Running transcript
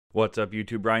What's up,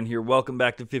 YouTube? Brian here. Welcome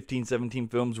back to 1517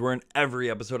 Films, where in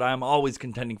every episode I am always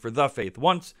contending for the faith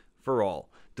once for all,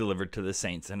 delivered to the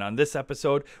saints. And on this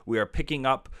episode, we are picking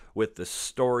up with the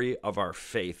story of our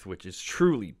faith, which is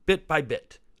truly, bit by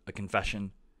bit, a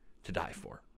confession to die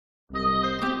for.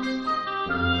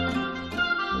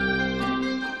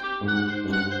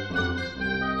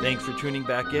 Thanks for tuning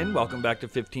back in. Welcome back to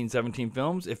 1517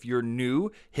 Films. If you're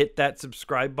new, hit that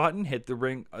subscribe button, hit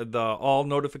the all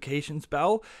notifications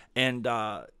bell, and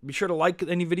be sure to like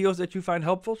any videos that you find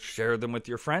helpful. Share them with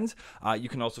your friends. You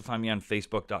can also find me on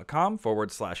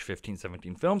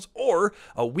facebook.com/1517 Films, or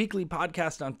a weekly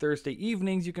podcast on Thursday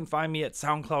evenings. You can find me at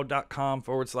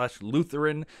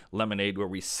soundcloud.com/Lutheran Lemonade, where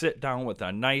we sit down with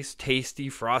a nice, tasty,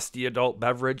 frosty adult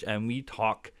beverage and we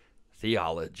talk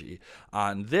theology.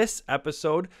 On this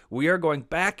episode, we are going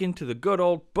back into the good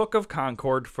old Book of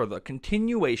Concord for the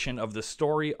continuation of the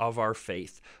story of our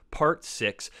faith, Part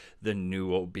 6, The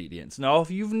New Obedience. Now, if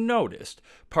you've noticed,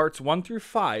 Parts 1 through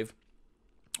 5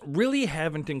 really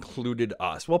haven't included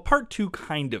us. Well, Part 2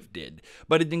 kind of did,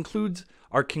 but it includes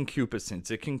our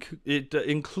concupiscence. It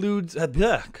includes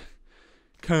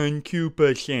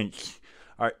concupiscence,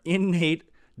 our innate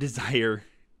desire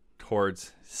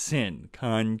towards sin,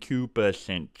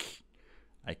 concupiscence.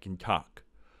 I can talk.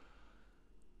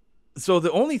 So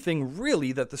the only thing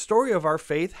really that the story of our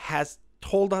faith has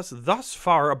told us thus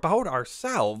far about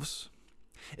ourselves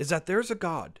is that there's a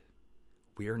God.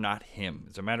 We are not him.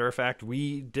 As a matter of fact,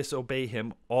 we disobey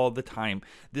him all the time.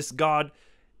 This God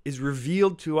is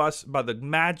revealed to us by the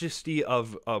majesty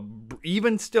of,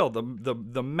 even still,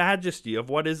 the majesty of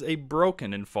what is a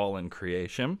broken and fallen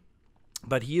creation.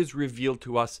 But he is revealed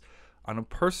to us on a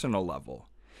personal level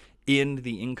in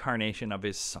the incarnation of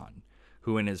his Son,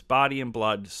 who in his body and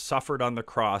blood suffered on the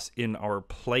cross in our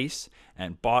place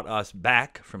and bought us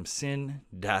back from sin,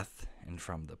 death, and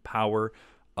from the power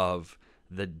of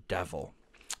the devil.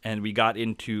 And we got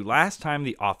into last time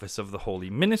the office of the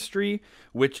holy ministry,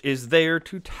 which is there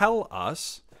to tell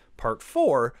us, part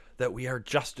 4, that we are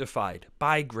justified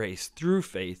by grace through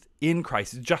faith in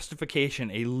Christ. Justification,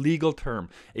 a legal term,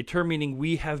 a term meaning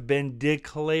we have been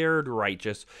declared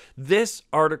righteous. This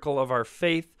article of our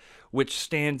faith, which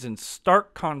stands in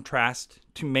stark contrast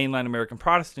to mainline American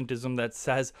Protestantism that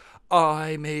says,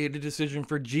 I made a decision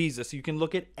for Jesus. You can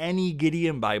look at any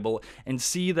Gideon Bible and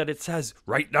see that it says,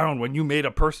 write down when you made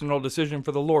a personal decision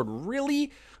for the Lord.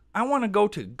 Really? I want to go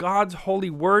to God's holy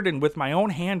word and with my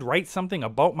own hand write something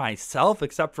about myself,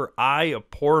 except for I, a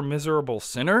poor, miserable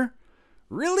sinner?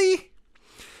 Really?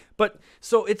 But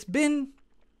so it's been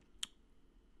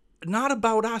not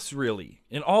about us, really.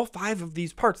 In all 5 of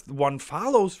these parts, one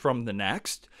follows from the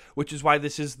next, which is why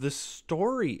this is the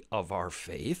story of our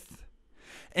faith.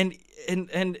 And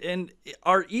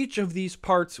are each of these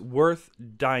parts worth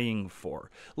dying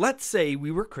for? Let's say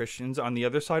we were Christians on the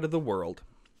other side of the world,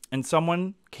 and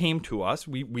someone came to us.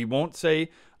 We won't say,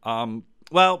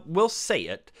 we'll say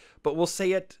it, but we'll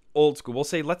say it old school. We'll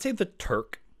say, let's say the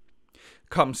Turk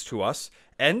comes to us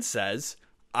and says,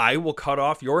 I will cut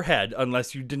off your head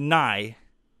unless you deny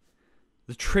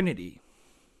the Trinity.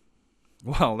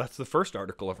 Well, that's the first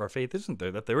article of our faith, isn't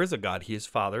there? That there is a God. He is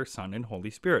Father, Son, and Holy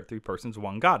Spirit. 3 persons,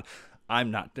 one God.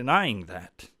 I'm not denying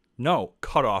that. No,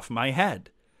 cut off my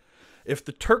head. If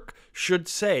the Turk should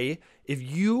say, if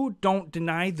you don't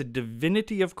deny the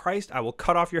divinity of Christ, I will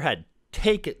cut off your head.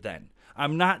 Take it then.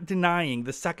 I'm not denying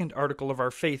the second article of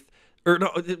our faith.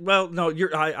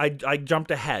 I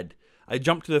jumped ahead. I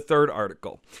jumped to the third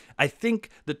article. I think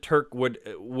the Turk would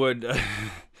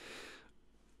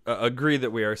agree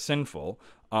that we are sinful.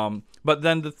 But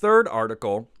then the third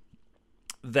article,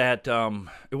 that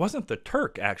it wasn't the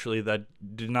Turk, actually, that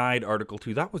denied Article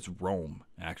 2. That was Rome,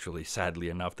 actually, sadly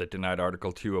enough, that denied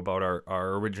Article 2 about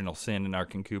our original sin and our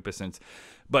concupiscence.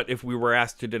 But if we were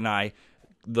asked to deny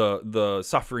the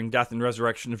suffering, death, and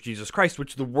resurrection of Jesus Christ,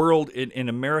 which the world in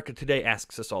America today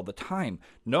asks us all the time,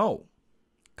 no,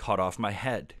 cut off my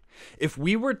head. If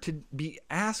we were to be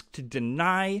asked to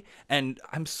deny, and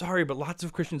I'm sorry, but lots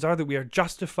of Christians are, that we are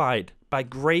justified by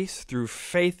grace through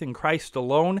faith in Christ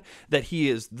alone, that he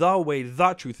is the way,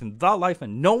 the truth, and the life,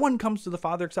 and no one comes to the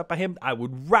Father except by him, I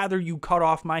would rather you cut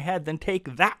off my head than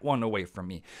take that one away from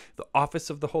me. The office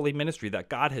of the holy ministry, that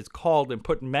God has called and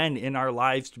put men in our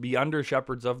lives to be under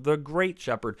shepherds of the great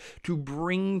shepherd, to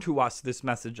bring to us this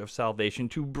message of salvation,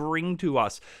 to bring to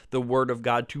us the word of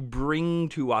God, to bring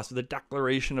to us the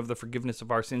declaration of the forgiveness of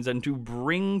our sins, and to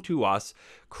bring to us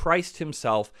Christ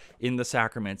himself in the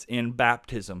sacraments, in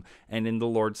baptism, and in the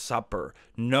Lord's Supper.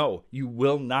 No, you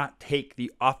will not take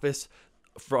the office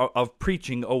of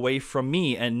preaching away from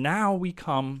me. And now we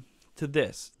come to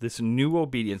this new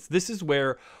obedience. This is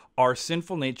where our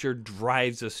sinful nature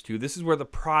drives us to. This is where the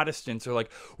Protestants are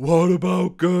like, what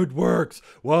about good works?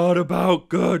 What about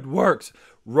good works?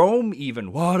 Rome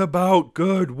even, what about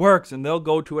good works? And they'll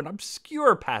go to an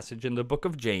obscure passage in the book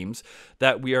of James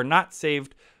that we are not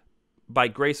saved by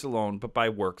grace alone, but by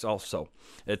works also.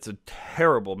 It's a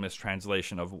terrible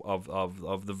mistranslation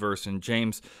of the verse in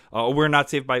James. We're not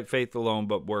saved by faith alone,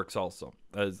 but works also.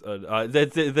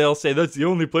 They'll say that's the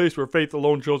only place where faith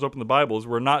alone shows up in the Bible is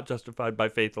we're not justified by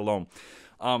faith alone.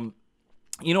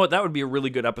 You know what? That would be a really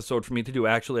good episode for me to do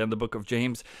actually on the book of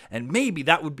James. And maybe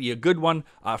that would be a good one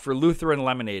for Lutheran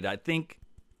Lemonade. I think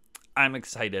I'm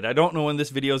excited. I don't know when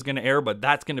this video is going to air, but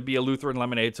that's going to be a Lutheran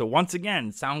Lemonade. So once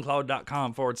again,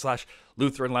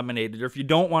 soundcloud.com/Lutheran Lemonade. Or if you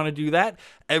don't want to do that,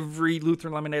 every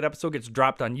Lutheran Lemonade episode gets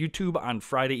dropped on YouTube on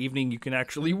Friday evening. You can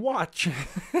actually watch.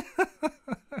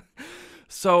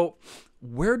 So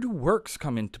where do works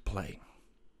come into play?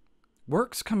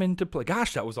 Works come into play.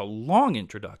 Gosh, that was a long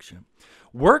introduction.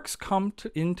 Works come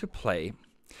into play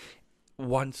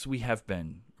once we have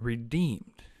been redeemed.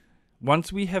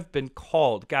 Once we have been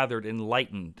called, gathered,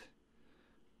 enlightened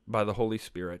by the Holy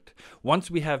Spirit, once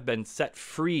we have been set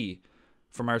free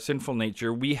from our sinful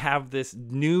nature, we have this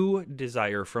new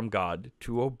desire from God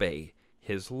to obey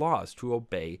his laws, to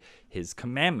obey his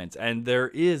commandments. And there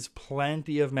is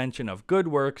plenty of mention of good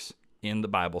works in the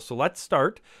Bible. So let's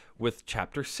start with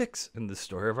chapter 6 in the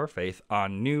story of our faith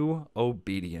on new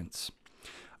obedience.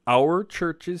 Our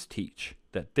churches teach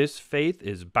that this faith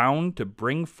is bound to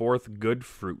bring forth good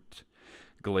fruit.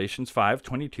 Galatians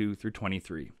 5:22 through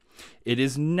 23. It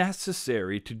is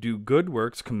necessary to do good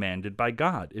works commanded by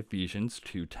God. Ephesians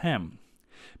 2:10.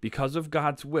 Because of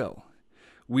God's will,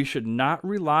 we should not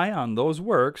rely on those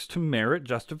works to merit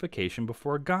justification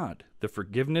before God. The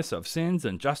forgiveness of sins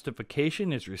and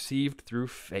justification is received through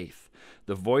faith.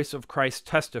 The voice of Christ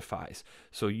testifies.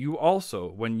 So you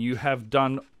also, when you have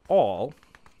done all,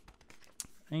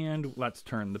 and let's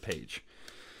turn the page.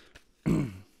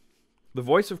 The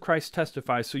voice of Christ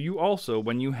testifies, so you also,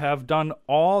 when you have done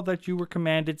all that you were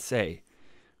commanded, say,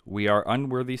 we are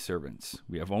unworthy servants.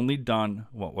 We have only done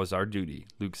what was our duty.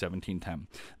 Luke 17:10.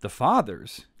 The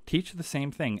fathers teach the same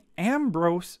thing.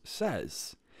 Ambrose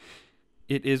says,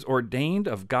 it is ordained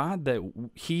of God that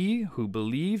he who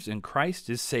believes in Christ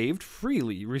is saved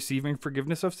freely, receiving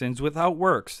forgiveness of sins without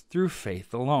works, through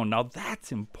faith alone. Now that's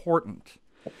important.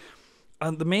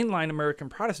 The mainline American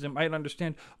Protestant might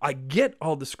understand, I get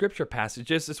all the scripture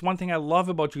passages. It's one thing I love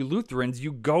about you Lutherans.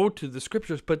 You go to the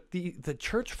scriptures, but the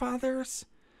church fathers?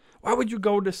 Why would you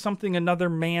go to something another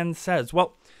man says?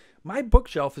 Well, my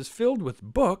bookshelf is filled with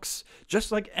books,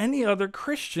 just like any other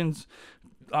Christian's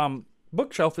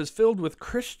bookshelf is filled with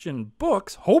Christian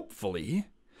books, hopefully.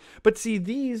 But see,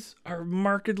 these are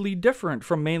markedly different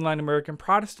from mainline American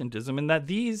Protestantism in that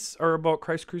these are about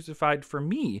Christ crucified for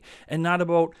me and not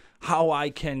about how I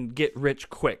can get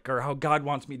rich quick or how God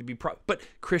wants me to be But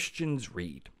Christians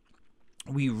read.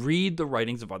 We read the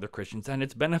writings of other Christians, and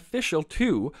it's beneficial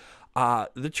to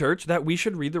the church that we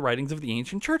should read the writings of the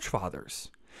ancient church fathers.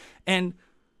 And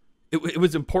it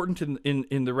was important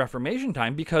in the Reformation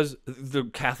time because the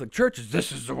Catholic Church is,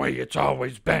 this is the way it's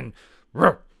always been.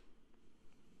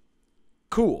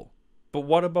 Cool. But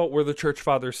what about where the church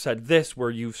fathers said this, where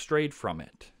you've strayed from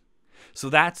it? So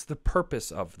that's the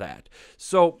purpose of that.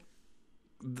 So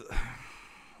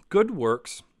good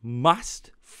works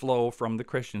must flow from the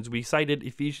Christians. We cited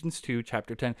Ephesians 2,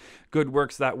 chapter 10, good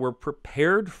works that were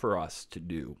prepared for us to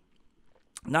do.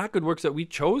 Not good works that we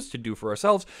chose to do for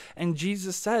ourselves. And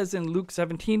Jesus says in Luke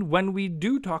 17, when we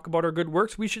do talk about our good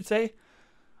works, we should say,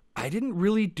 I didn't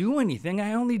really do anything.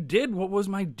 I only did what was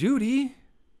my duty.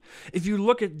 If you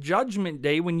look at Judgment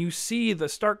Day, when you see the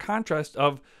stark contrast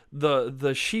of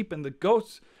the sheep and the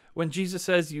goats, when Jesus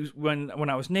says, when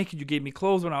I was naked, you gave me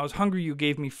clothes. When I was hungry, you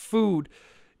gave me food.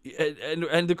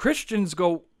 And the Christians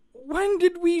go, when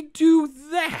did we do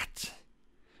that?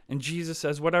 And Jesus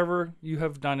says, whatever you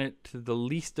have done it to the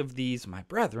least of these, my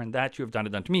brethren, that you have done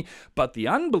it unto me. But the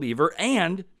unbeliever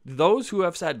and those who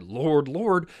have said, Lord,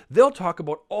 Lord, they'll talk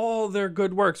about all their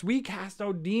good works. We cast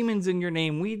out demons in your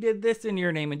name. We did this in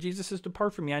your name. And Jesus says,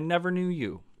 depart from me. I never knew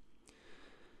you.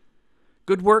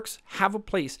 Good works have a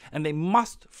place, and they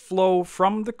must flow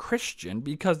from the Christian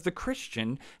because the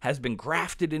Christian has been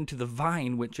grafted into the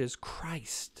vine, which is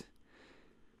Christ.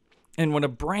 And when a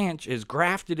branch is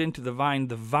grafted into the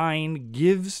vine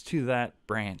gives to that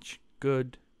branch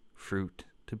good fruit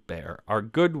to bear. Our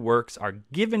good works are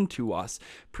given to us,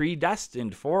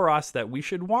 predestined for us that we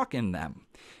should walk in them,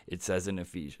 it says in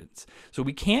Ephesians. So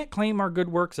we can't claim our good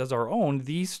works as our own.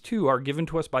 These two are given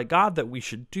to us by God that we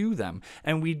should do them.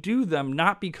 And we do them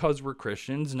not because we're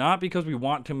Christians, not because we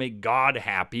want to make God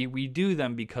happy. We do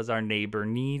them because our neighbor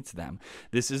needs them.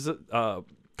 This is a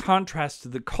contrast to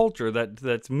the culture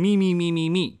that's me, me, me, me,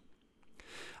 me.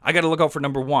 I got to look out for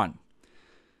number one.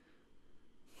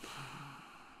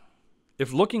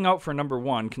 If looking out for number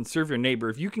one can serve your neighbor,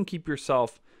 if you can keep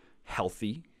yourself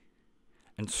healthy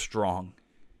and strong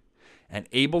and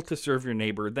able to serve your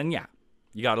neighbor, then yeah,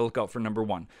 you got to look out for number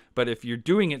one. But if you're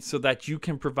doing it so that you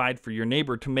can provide for your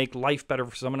neighbor to make life better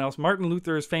for someone else, Martin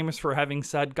Luther is famous for having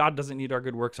said, God doesn't need our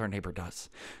good works, our neighbor does.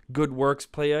 Good works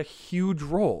play a huge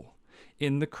role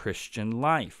in the Christian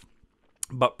life.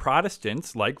 But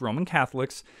Protestants, like Roman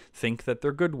Catholics, think that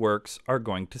their good works are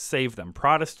going to save them.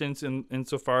 Protestants,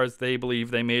 insofar as they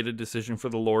believe they made a decision for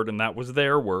the Lord and that was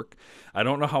their work. I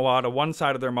don't know how out of one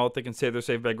side of their mouth they can say they're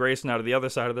saved by grace, and out of the other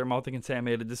side of their mouth they can say I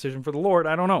made a decision for the Lord.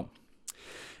 I don't know.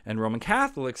 And Roman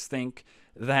Catholics think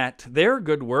that their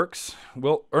good works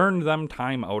will earn them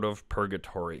time out of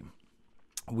purgatory.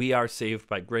 We are saved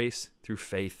by grace through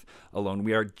faith alone.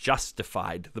 We are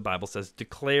justified, the Bible says,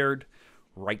 declared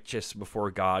righteous before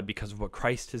God because of what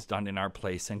Christ has done in our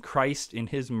place. And Christ, in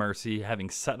his mercy, having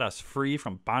set us free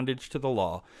from bondage to the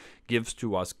law, gives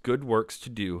to us good works to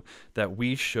do that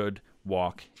we should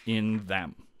walk in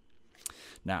them.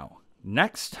 Now,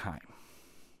 next time,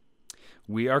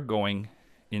 we are going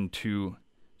into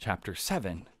chapter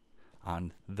 7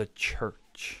 on the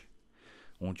church.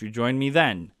 Won't you join me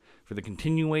then for the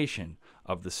continuation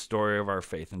of the story of our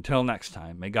faith? Until next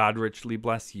time, may God richly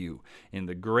bless you in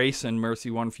the grace and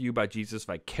mercy won for you by Jesus'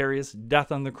 vicarious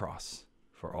death on the cross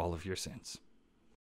for all of your sins.